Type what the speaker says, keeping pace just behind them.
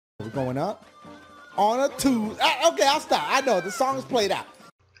We're going up on a two. Okay, I'll stop. I know the song is played out.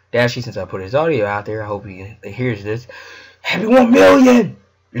 Dashy, since I put his audio out there, I hope he hears this. Happy 1 million!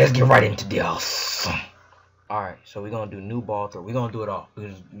 Let's get right into this. Alright, so we're gonna do new ball throw. We're gonna do it all. We're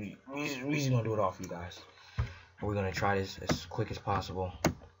just gonna do it all for you guys. And we're gonna try this as quick as possible,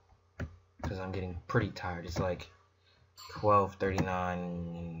 because I'm getting pretty tired. It's like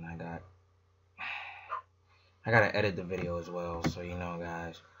 12:39 and I gotta edit the video as well, so you know,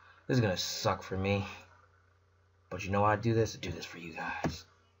 guys, this is gonna suck for me. But you know why I do this? I do this for you guys.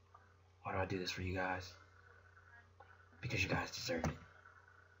 Why do I do this for you guys? Because you guys deserve it.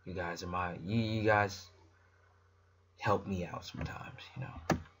 You guys are you guys help me out sometimes, you know.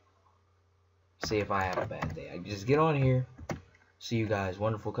 Say if I have a bad day, I just get on here, see you guys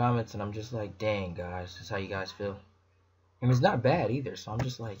wonderful comments, and I'm just like, dang guys, that's how you guys feel. And it's not bad either, so I'm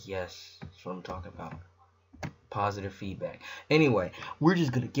just like, yes, that's what I'm talking about. Positive feedback. Anyway, we're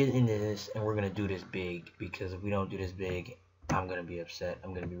just gonna get into this, and we're gonna do this big, because if we don't do this big, I'm gonna be upset.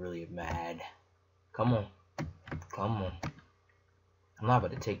 I'm gonna be really mad. Come on. Come on. I'm not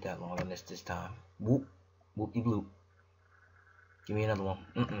about to take that long on this time. Whoop. Whoop-de-bloop. Give me another one.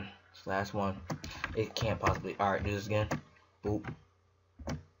 It's the last one. It can't possibly. Alright, do this again. Boop.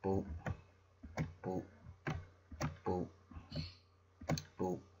 Boop. Boop. Boop.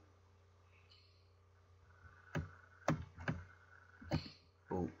 Boop.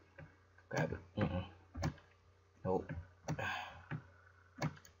 Boop. Grab it. Nope.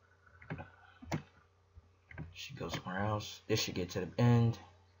 Should go somewhere else. This should get to the end.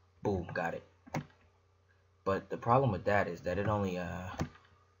 Boom. Got it. But the problem with that is that it only I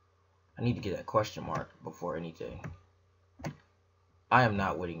need to get a question mark before anything. I am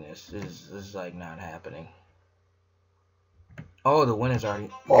not winning this. This is like not happening. Oh, the winner's already.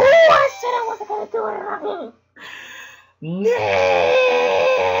 Oh, I said I wasn't gonna do it.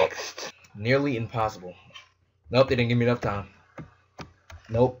 Next. Nearly impossible. Nope, they didn't give me enough time.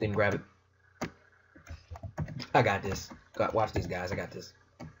 Nope, didn't grab it. I got this. Watch these guys. I got this.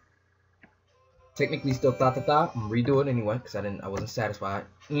 Technically still I'm gonna redo it anyway because I wasn't satisfied.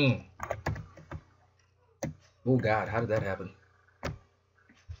 Oh god, how did that happen?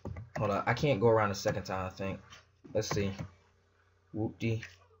 Hold on, I can't go around a second time, I think. Let's see. Whoop-dee.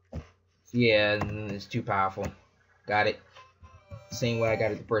 Yeah, it's too powerful. Got it. Same way I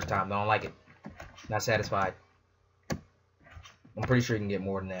got it the first time. I don't like it. Not satisfied. I'm pretty sure you can get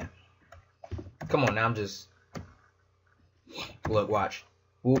more than that. Come on, now I'm just. Look, watch.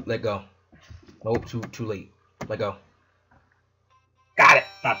 Whoop, let go. Nope, too late. Let go. Got it.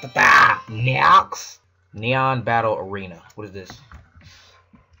 Next. Neon Battle Arena. What is this?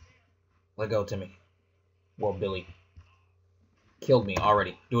 Let go, Timmy. Well, Billy. Killed me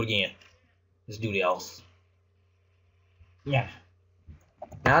already. Do it again. Let's do the else. Yeah.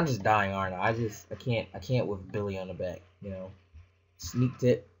 Now I'm just dying, aren't I? I can't with Billy on the back, you know. Sneak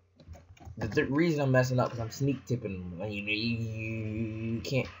tip. The reason I'm messing up because I'm sneak tipping him. You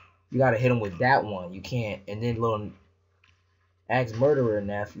can't. You gotta hit him with that one. You can't. And then little axe murderer and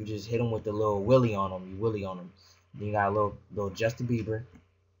that, you just hit him with the little willy on him. You willy on him. Then you got a little Justin Bieber.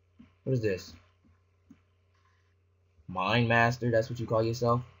 What is this? Mind Master. That's what you call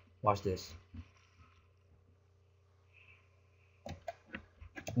yourself. Watch this.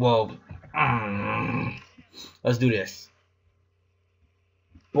 Well, let's do this.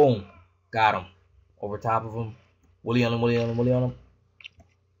 Boom. Got him. Over top of him. Willy on him, willy on him, willy on him.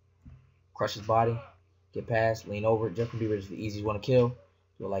 Crush his body. Get past. Lean over. Justin Bieber is the easiest one to kill.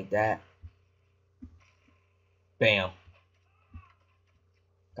 Do it like that. Bam.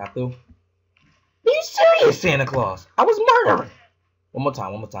 Got through. Are you serious, Santa Claus? I was murdering. One more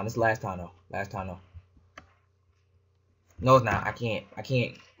time. This is last time though. No, it's not. I can't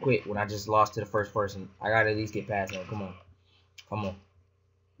quit when I just lost to the first person. I gotta at least get past him. Come on.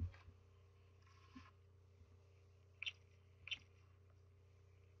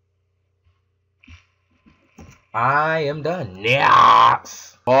 I am done.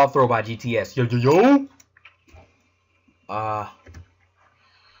 Yes. Ball throw by GTS. Yo. I'm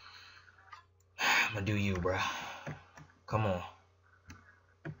gonna do you, bro. Come on.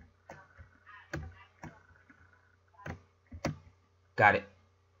 Got it.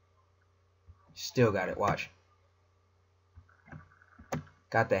 Still got it. Watch.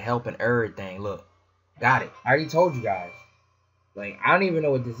 Got the help and everything. Look. Got it. I already told you guys. Like, I don't even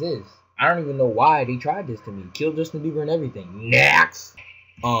know what this is. I don't even know why they tried this to me. Kill Justin Bieber and everything. Next.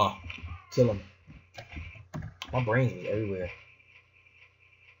 Kill him. My brain's is everywhere.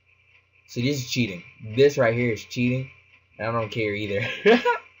 See, this is cheating. This right here is cheating. And I don't care either.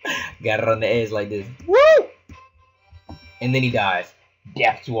 Got it on the edge like this. Woo! And then he dies.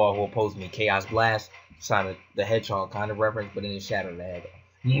 Death to all who oppose me. Chaos Blast. Sonic the Hedgehog kind of reference, but in the shadow of the head.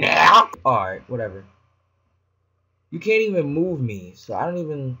 Now! Alright, whatever. You can't even move me, so I don't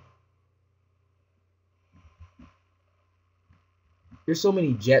even... There's so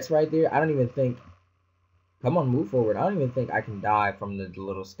many jets right there, I don't even think... Come on, move forward. I don't even think I can die from the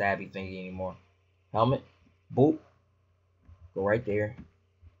little stabby thingy anymore. Helmet. Boop. Go right there.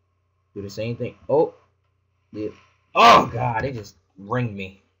 Do the same thing. Oh! Yeah. Oh, God, they just ringed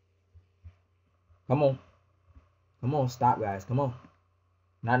me. Come on. Come on, stop, guys. Come on.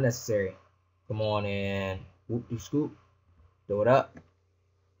 Not necessary. Come on and whoop de scoop. Throw it up.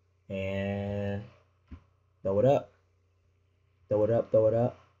 And throw it up. Throw it up, throw it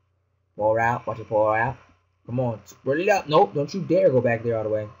up. Pour out. Watch it pour out. Come on. Spread it up. Nope, don't you dare go back there all the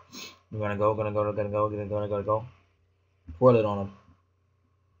way. You're gonna go, gonna go. Twirl it on them.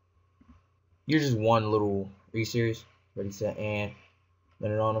 You're just one little. Are you serious? Ready, set, and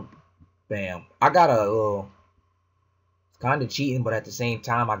let it on them. Bam. I got a little. It's kind of cheating, but at the same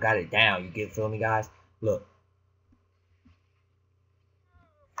time, I got it down. You feel me, guys? Look.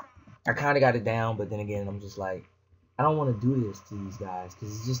 I kind of got it down, but then again, I'm just like, I don't want to do this to these guys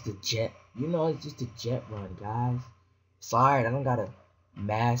because it's just a jet. You know, it's just a jet run, guys. Sorry, I don't got to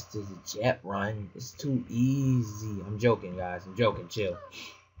master the jet run. It's too easy. I'm joking, guys. I'm joking. Chill.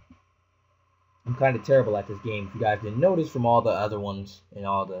 I'm kind of terrible at this game. If you guys didn't notice from all the other ones and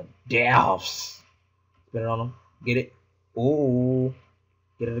all the doubts. Spin it on them. Get it. Ooh.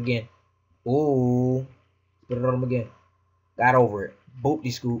 Get it again. Ooh. Spin it on them again. Got over it. Boop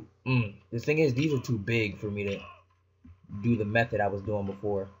de scoop. The thing is, these are too big for me to do the method I was doing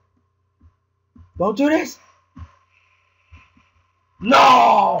before. Don't do this.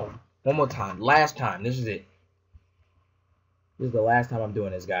 No! One more time. Last time. This is it. This is the last time I'm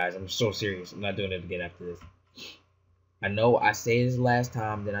doing this, guys. I'm so serious. I'm not doing it again after this. I know I say this last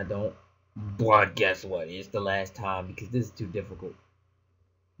time, then I don't. But guess what? It's the last time because this is too difficult.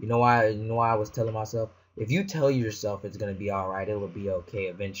 You know why? You know why I was telling myself? If you tell yourself it's gonna be alright, it'll be okay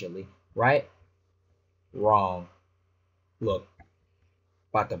eventually. Right? Wrong. Look.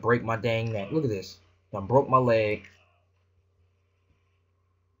 About to break my dang neck. Look at this. I broke my leg.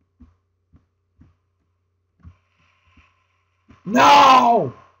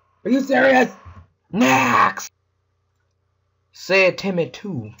 No! Are you serious? Next! Say it to me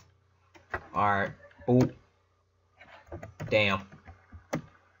too. Alright. Boop. Damn.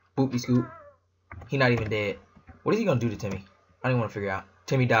 Boopy scoop. He not even dead. What is he gonna do to Timmy? I don't even want to figure out.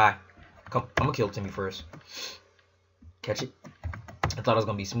 Timmy die. Come, I'm gonna kill Timmy first. Catch it. I thought I was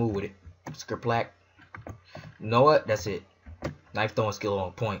gonna be smooth with it. Skerplack. You know what? That's it. Knife throwing skill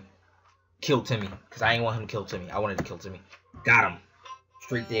on point. Kill Timmy. Because I ain't want him to kill Timmy. I wanted to kill Timmy. Got him.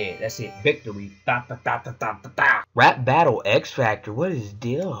 Straight there. That's it. Victory. Da, da, da, da, da, da, da. Rap Battle X Factor. What is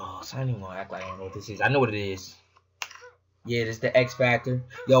this? I don't even want to act like I don't know what this is. I know what it is. Yeah, this is the X Factor.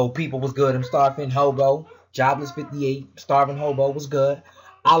 Yo, people, what's good? I'm Starving Hobo. Jobless 58. Starving Hobo. What's good?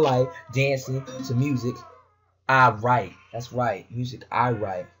 I like dancing to music. I write. That's right. Music I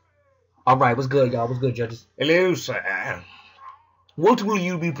write. Alright, what's good, y'all? What's good, judges? Hello, sir. What will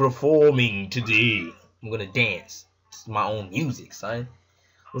you be performing today? I'm gonna dance. It's my own music, son.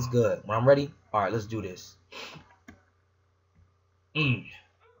 What's good? When I'm ready, alright, let's do this.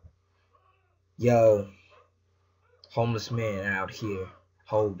 Yo. Homeless man out here.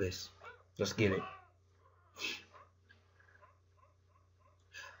 Hobus. Let's get it.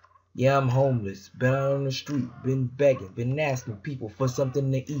 Yeah, I'm homeless. Been out on the street. Been begging. Been asking people for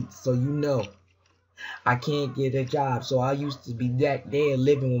something to eat. So you know. I can't get a job. So I used to be back there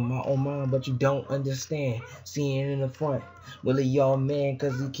living with my own mom. But you don't understand. Seeing in the front. Willie y'all man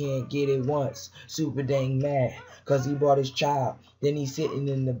cause he can't get it once. Super dang mad. Cause he brought his child. Then he's sitting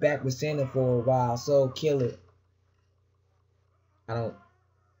in the back with Santa for a while. So kill it. So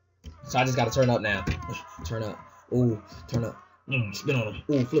I just gotta turn up now. Turn up. Ooh, turn up. Spin on him.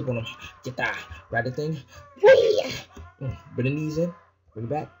 Ooh, flip on him. Get that. Ride the thing. Bring the knees in. Bring it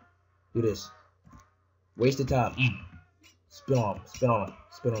back. Do this. Waste of time. Spin on him. Spin on him.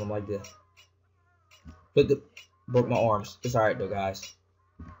 Spin on him like this. Flip the. Broke my arms. It's alright though, guys.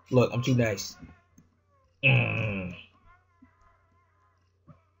 Look, I'm too nice.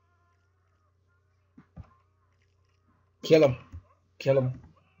 Kill him. Kill him.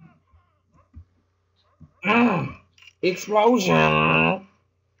 Explosion.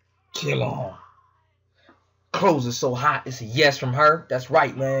 Kill him. Clothes are so hot. It's a yes from her. That's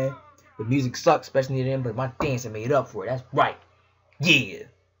right, man. The music sucks, especially then, but my dancing made up for it. That's right. Yeah.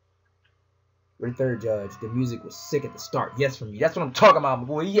 We're the third judge. The music was sick at the start. Yes from me. That's what I'm talking about, my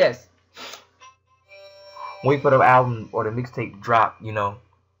boy. Yes. Wait for the album or the mixtape to drop,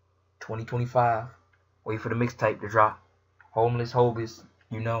 2025. Wait for the mixtape to drop. Homeless, hobus,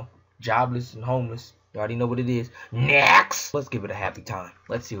 jobless and homeless. You already know what it is. Next! Let's give it a happy time.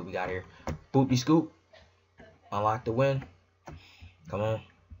 Let's see what we got here. Boopy scoop. Unlock the win. Come on.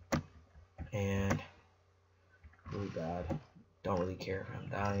 And oh god. Don't really care if I'm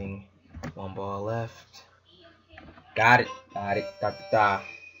dying. One ball left. Got it. Got it. Da.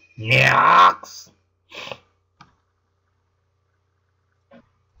 Next!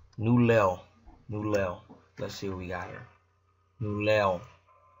 New Lil. Let's see what we got here. New Lil.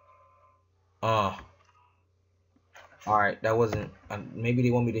 Alright, that wasn't. Maybe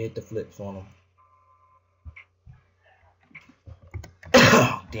they want me to hit the flips on them.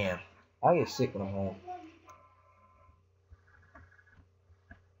 Damn. I get sick when I'm home.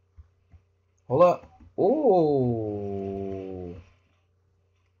 Hold up. Oh.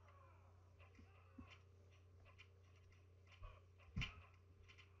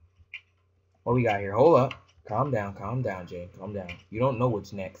 What we got here? Hold up. Calm down, Jay. Calm down. You don't know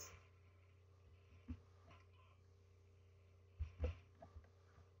what's next.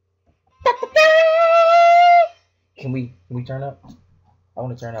 Can we turn up? I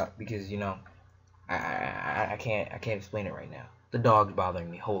want to turn up because I can't explain it right now. The dog's bothering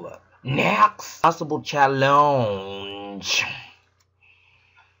me. Hold up. Next possible challenge.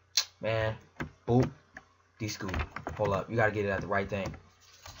 Man, boop. D-scoop. Hold up. You gotta get it at the right thing.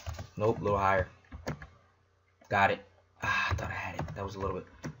 Nope, a little higher. Got it. I thought I had it. That was a little bit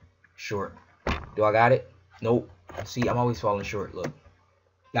short. Do I got it? Nope. See, I'm always falling short. Look.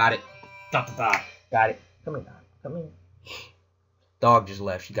 Got it. Got it. Come here, dog. Come here. Dog just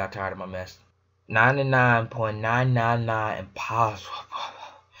left. She got tired of my mess. 99.999 impossible.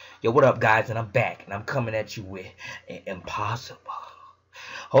 Yo, what up, guys? And I'm back, and I'm coming at you with impossible.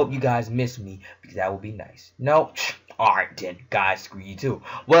 Hope you guys miss me, because that would be nice. No? Alright then, guys, screw you too.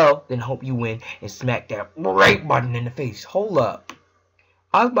 Well, then hope you win and smack that rate button in the face. Hold up.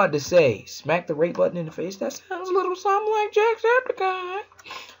 I was about to say, smack the rate button in the face? That sounds a little something like Jacksepticeye.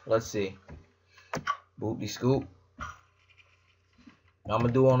 Let's see. Boopty scoop. Now I'm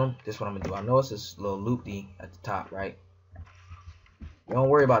gonna do on them. This is what I'm gonna do. I know it's this little loopy at the top, right? Don't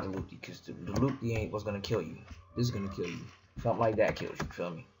worry about the loopy, because the loopy ain't what's gonna kill you. This is gonna kill you. Something like that kills you,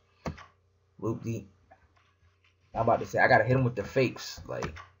 feel me? Loopy. I'm about to say, I gotta hit him with the fakes.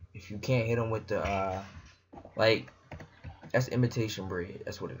 Like, if you can't hit him with the, that's imitation bread.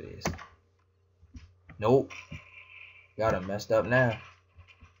 That's what it is. Nope. Y'all done messed up now.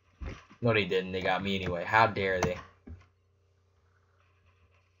 No, they didn't. They got me anyway. How dare they?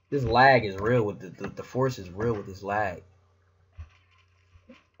 This lag is real with the force is real with this lag.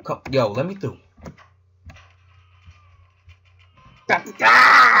 Come, yo, let me through.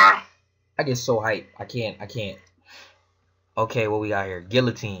 I get so hyped. I can't. Okay, what we got here?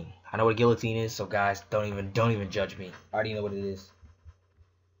 Guillotine. I know what a guillotine is, so guys, don't even judge me. I already know what it is.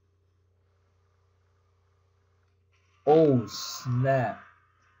 Oh snap.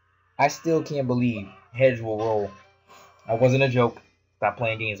 I still can't believe heads will roll. That wasn't a joke. Stop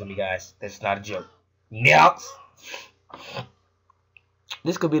playing games with me, guys. That's not a joke. Next.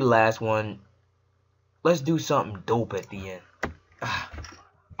 This could be the last one. Let's do something dope at the end.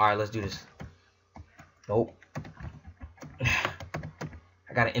 Alright, let's do this. Nope.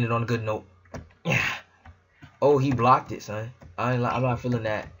 I gotta end it on a good note. Oh, he blocked it, son. I'm not feeling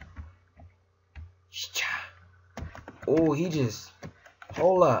that. Oh, he just...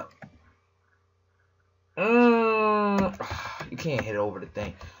 Hold up. You can't hit it over the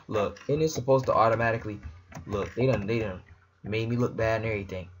thing. Look, isn't it supposed to automatically... Look, they done made me look bad and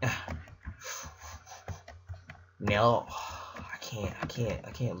everything. No, I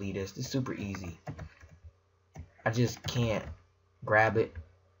can't lead this. This is super easy. I just can't grab it.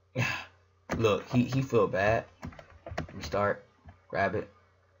 Look, he feel bad. Restart, grab it,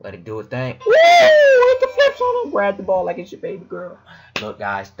 let it do its thing. Woo! Hit the flips on him. Grab the ball like it's your baby girl. Look,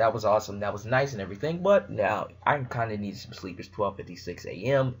 guys, that was awesome. That was nice and everything, but now I kind of need some sleep. It's 12:56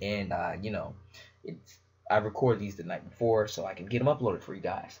 a.m. and I record these the night before so I can get them uploaded for you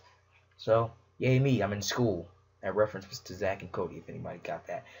guys. So, yay me, I'm in school. That reference was to Zach and Cody, if anybody got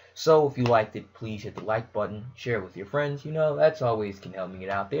that. So, if you liked it, please hit the like button. Share it with your friends. That's always can help me get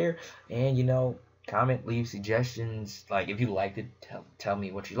out there. And, comment, leave suggestions. Like, if you liked it, tell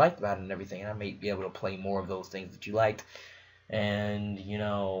me what you liked about it and everything. And I may be able to play more of those things that you liked. And,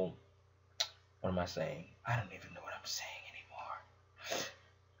 what am I saying? I don't even know what I'm saying anymore.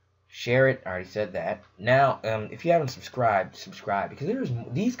 Share it. I already said that. Now, if you haven't subscribed, subscribe. Because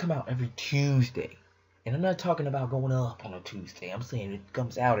these come out every Tuesday. And I'm not talking about going up on a Tuesday. I'm saying it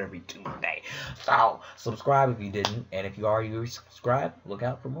comes out every Tuesday. So, subscribe if you didn't. And if you already subscribed, look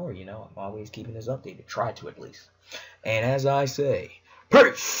out for more. You know, I'm always keeping this updated. Try to, at least. And as I say,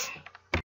 peace!